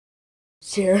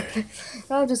Sure.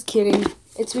 No, just kidding.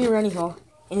 It's me, Runny Hall.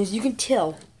 And as you can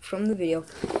tell from the video,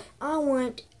 I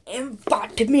went and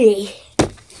bought me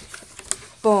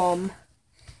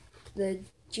the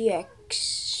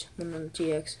GX. No, not the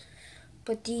GX.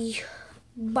 But the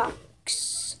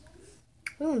box.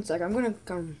 Wait 1 second. I'm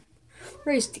gonna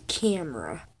raise the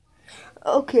camera.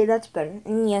 Okay, that's better.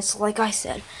 And yes, like I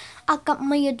said, I got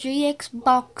my GX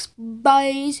box,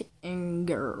 boys and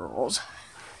girls.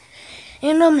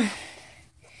 And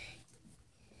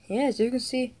yeah, as you can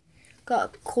see,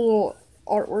 got cool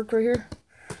artwork right here.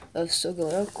 That's so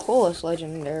good. Of course,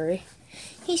 legendary.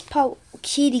 He's Paul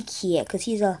Kitty Cat because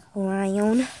he's a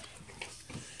lion.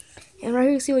 And right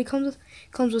here, you see what he comes with?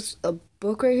 Comes with a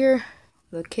book right here,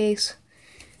 the case.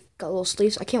 Got little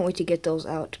sleeves. I can't wait to get those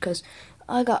out because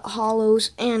I got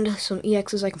hollows and some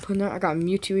EXs I can put in there. I got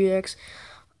Mewtwo EX,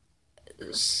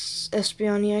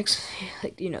 Espeon EX,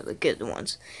 like, you know, the good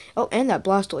ones. Oh, and that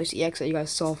Blastoise EX that you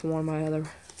guys saw from one of my other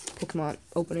Pokemon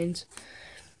openings.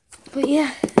 But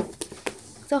yeah,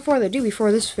 without further ado,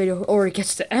 before this video already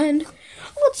gets to end,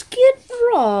 let's get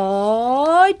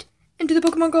right into the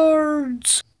Pokemon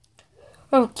cards.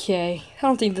 Okay, I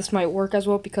don't think this might work as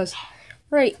well because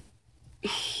right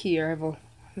here I have a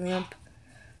lamp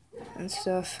and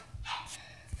stuff.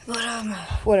 But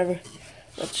whatever.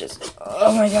 Let's just.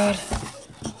 Oh my god.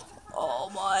 Oh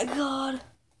my god.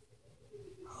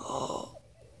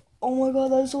 Oh my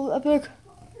god, that is so epic.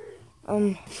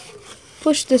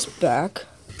 Push this back.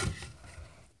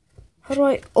 How do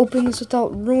I open this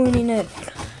without ruining it?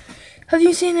 Have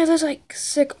you seen it? There's like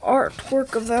sick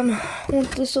artwork of them. I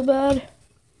want this so bad.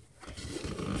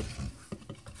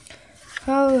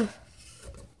 How?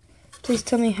 Please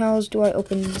tell me how do I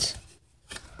open this?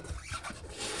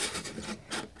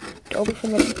 Do I open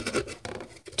from the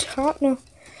top? No.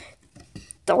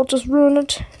 That'll just ruin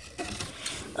it.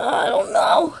 I don't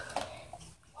know.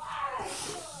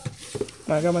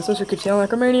 My god, my sister keeps yelling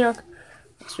like a maniac.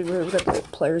 So we got the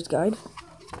player's guide.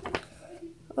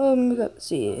 We got, let's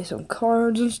see, some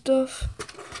cards and stuff.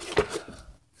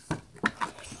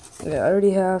 Yeah, I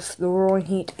already have the Roaring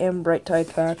Heat and Bright Tide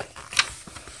pack.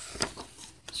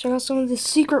 Check out some of the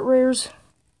secret rares.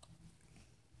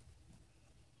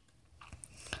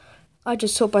 I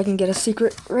just hope I can get a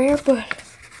secret rare, but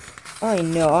I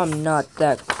know I'm not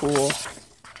that cool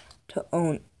to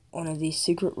own one of these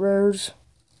secret rares.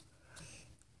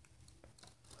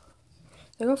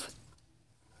 They go for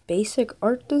basic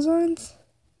art designs?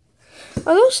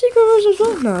 Are those secret rares as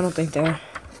well? No, I don't think they are.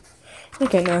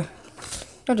 Okay, no.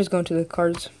 I'll just go into the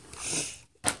cards.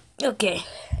 Okay.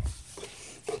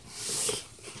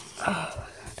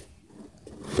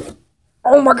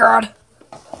 Oh my god.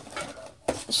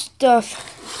 Stuff.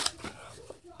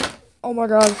 Oh my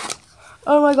god.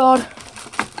 Oh my god.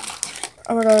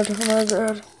 Oh my god. Oh my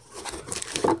god.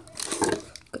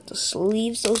 Got the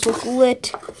sleeves. Those look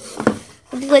lit.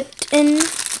 Lit-in.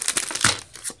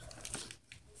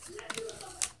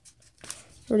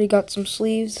 Already got some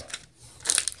sleeves.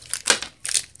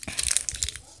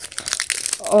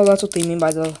 Oh, that's what they mean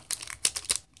by the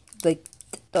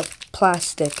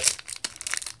plastic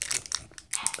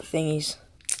thingies.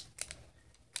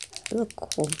 They look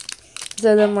cool.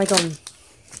 They're them like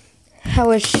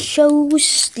how it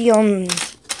shows the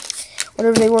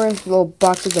whatever they were, little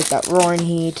boxes like that Roaring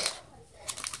Heat,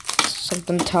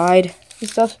 something Tide and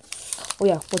stuff. Oh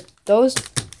yeah, with those,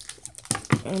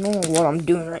 I don't know what I'm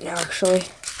doing right now actually.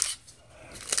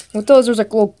 With those, there's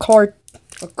like little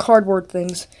cardboard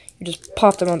things. You just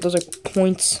pop them out. Those are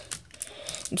points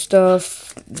and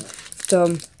stuff.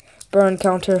 Burn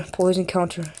counter, poison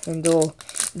counter, and the little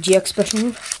GX special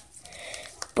move.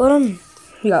 But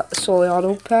we got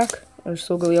Soliato pack, or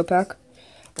Solgaleo pack,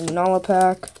 Lunala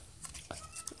pack,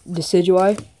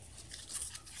 Decidueye,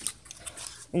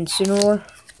 Incineroar,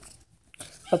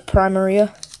 a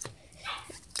Primaria,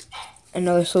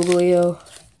 another Solgaleo,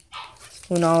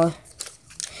 Lunala,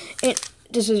 and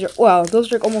this is your, wow,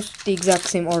 those are almost the exact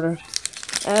same order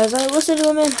as I listed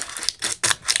them in.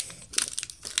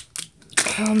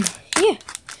 Yeah,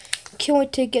 can't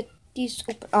wait to get these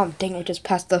open. Oh, dang, I just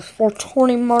passed the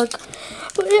 420 mark.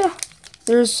 But yeah,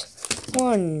 there's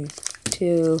 1,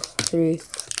 2, 3,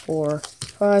 4,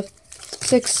 5,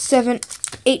 6, 7,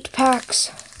 8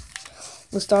 packs.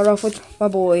 Let's start off with my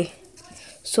boy,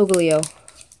 Solgaleo.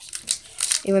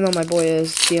 Even though my boy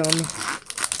is the,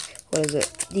 what is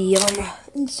it? The,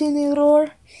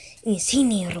 Incineroar.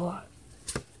 Incineroar.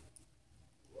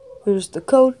 Here's the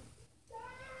code.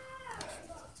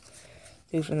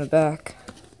 Through from the back.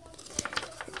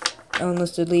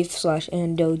 Unlisted Leaf /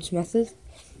 Andode's method.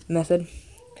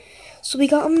 So we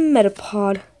got a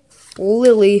Metapod,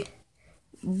 Lily,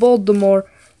 Voldemort,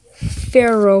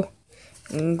 Pharaoh,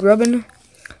 Grubbin,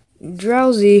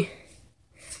 Drowsy,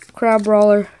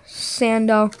 Crabrawler,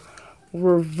 Sandal,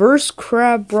 Reverse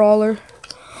Crabrawler,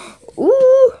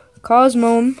 ooh,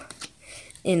 Cosmome,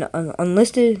 and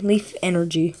Unlisted Leaf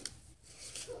Energy.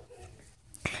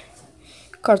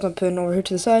 Cards I'm putting over here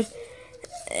to the side.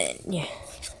 And yeah.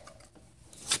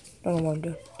 Don't know what I'm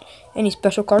doing. Any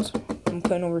special cards I'm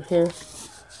putting over here.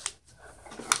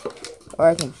 Or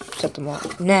I can set them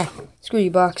up. Nah, screw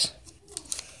you, box.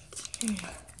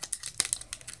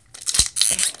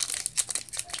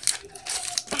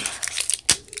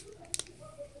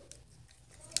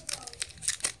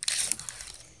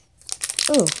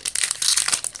 Oh.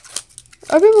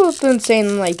 Other people have been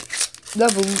saying, like,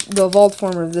 the evolved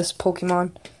form of this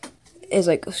Pokemon is,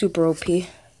 like, super OP. Here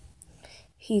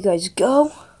you guys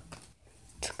go.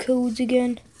 The codes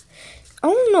again. I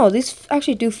don't know. These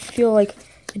actually do feel like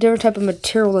a different type of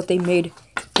material that they made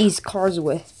these cards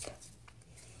with.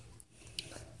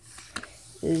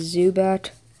 Zubat,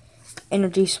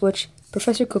 Energy Switch,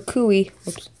 Professor Kukui.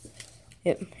 Oops.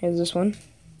 Yep, here's this one.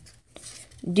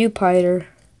 Dewpider,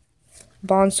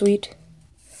 Bonsweet,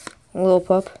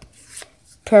 Lillipup,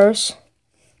 Paris,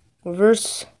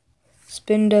 Reverse,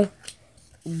 Spinda,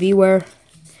 Beware,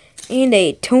 and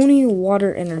a Tony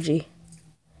Water Energy.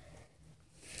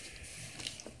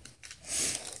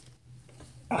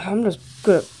 I'm just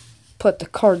gonna put the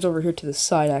cards over here to the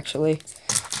side, actually.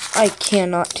 I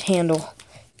cannot handle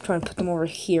trying to put them over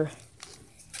here.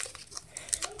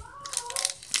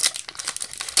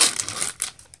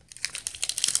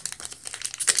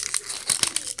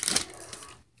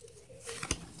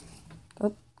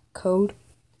 Oh, code.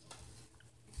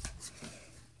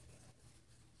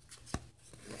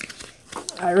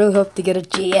 I really hope to get a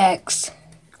GX.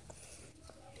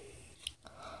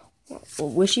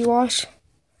 Wishy-Wash,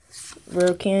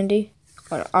 Rare Candy,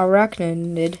 an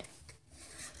Arachnid,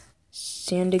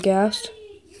 Sandygast,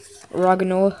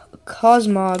 Roganola,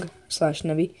 Cosmog /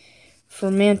 Nebby,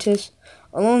 Fermantis,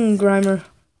 Alone Grimer,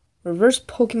 Reverse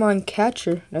Pokemon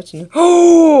Catcher. That's new.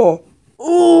 Oh!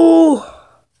 Oh!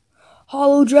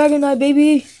 Hollow Dragonite,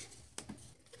 baby!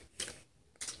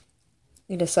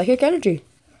 Need a Psychic Energy.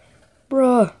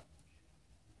 Bruh.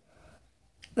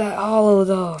 That hollow,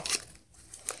 though.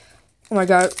 Oh my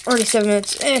god, already 7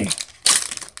 minutes in.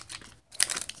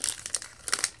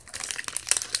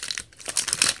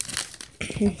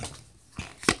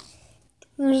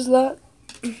 Where's that?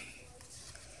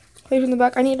 Play from the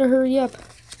back. I need to hurry up.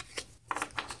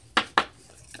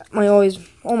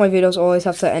 All my videos always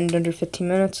have to end under 15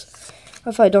 minutes.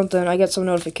 If I don't, then I get some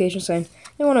notification saying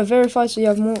they want to verify so you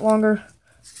have longer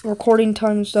recording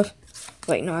time and stuff.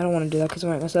 Wait, no, I don't want to do that because I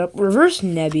might mess it up. Reverse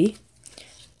Nebby,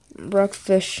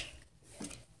 Brockfish,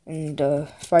 and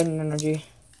Fighting Energy.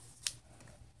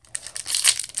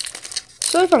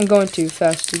 So if I'm going too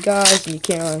fast, you guys, and you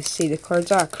can't really see the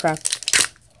cards, ah, crap.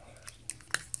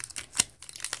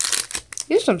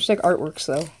 These are some sick artworks,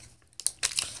 though.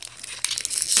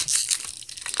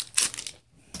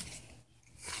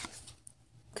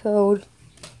 Code.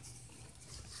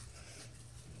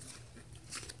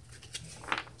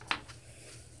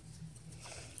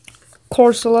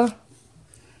 Corsola,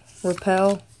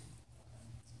 Repel,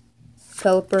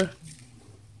 Pelipper,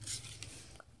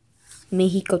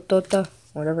 Mihikotota,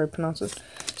 whatever I pronounce it,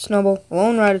 Snubble,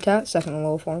 Lone Rattata, second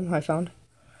low form I found,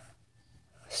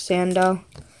 Sandal,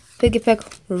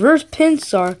 Piggypeck, Reverse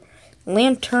Pinsar,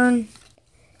 Lantern,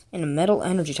 and a Metal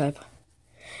Energy type.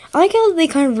 I like how they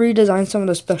kind of redesigned some of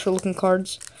the special looking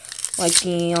cards, like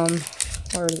the,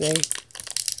 where are they?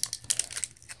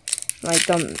 Like,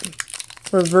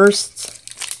 reversed.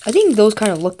 I think those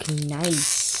kind of look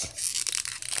nice.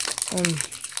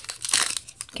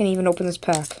 Can't even open this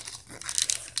pack.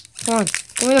 Come on,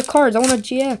 give me the cards. I want a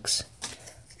GX.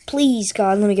 Please,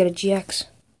 God, let me get a GX.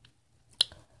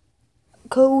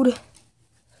 Code.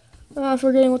 I'm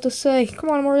forgetting what to say. Come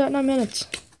on, I'm already at 9 minutes.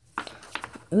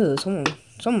 Ew, some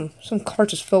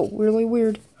cards just felt really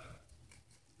weird.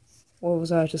 What was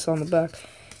that I just saw on the back?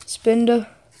 Spinda,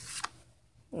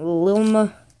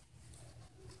 Lilma,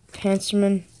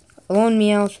 Panserman, Alone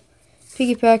Meowth,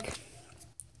 Piggypeck,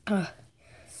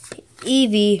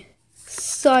 Eevee,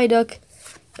 Psyduck,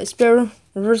 Sparrow,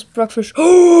 Reverse Brockfish.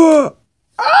 Oh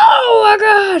my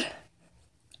god!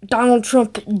 Donald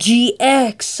Trump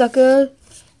GX, sucker!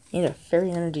 Need a Fairy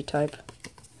Energy type.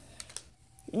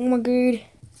 Oh my god.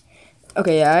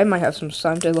 Okay, yeah, I might have some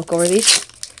time to look over these.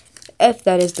 If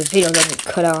that is the video doesn't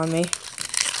cut out on me.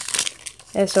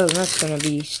 So that's gonna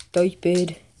be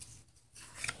stupid.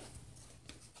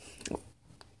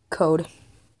 Code.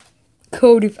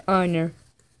 Code of Honor.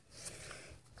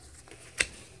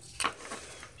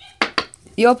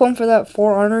 You all pumped for that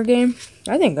For Honor game?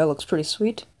 I think that looks pretty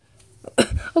sweet. I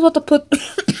was about to put...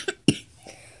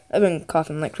 I've been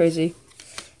coughing like crazy.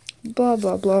 Blah,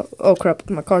 blah, blah. Oh, crap.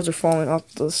 My cards are falling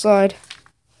off to the side.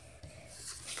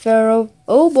 Pharaoh.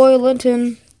 Oh, boy,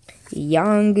 Linton.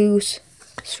 Yongoose.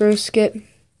 Surskit.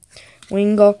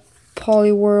 Wingull.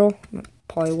 Poliwhirl. Not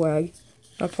Poliwag.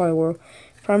 Not Poliwhirl.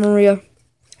 Primaria.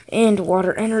 And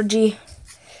Water Energy.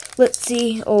 Let's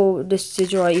see. Oh, this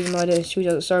Decidueye, even though I didn't choose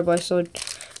at the start, but I still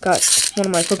got one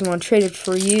of my Pokemon traded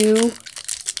for you.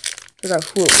 Forgot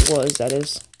who it was, that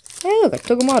is. Hey, look, I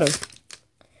took Togamato.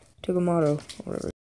 Whatever.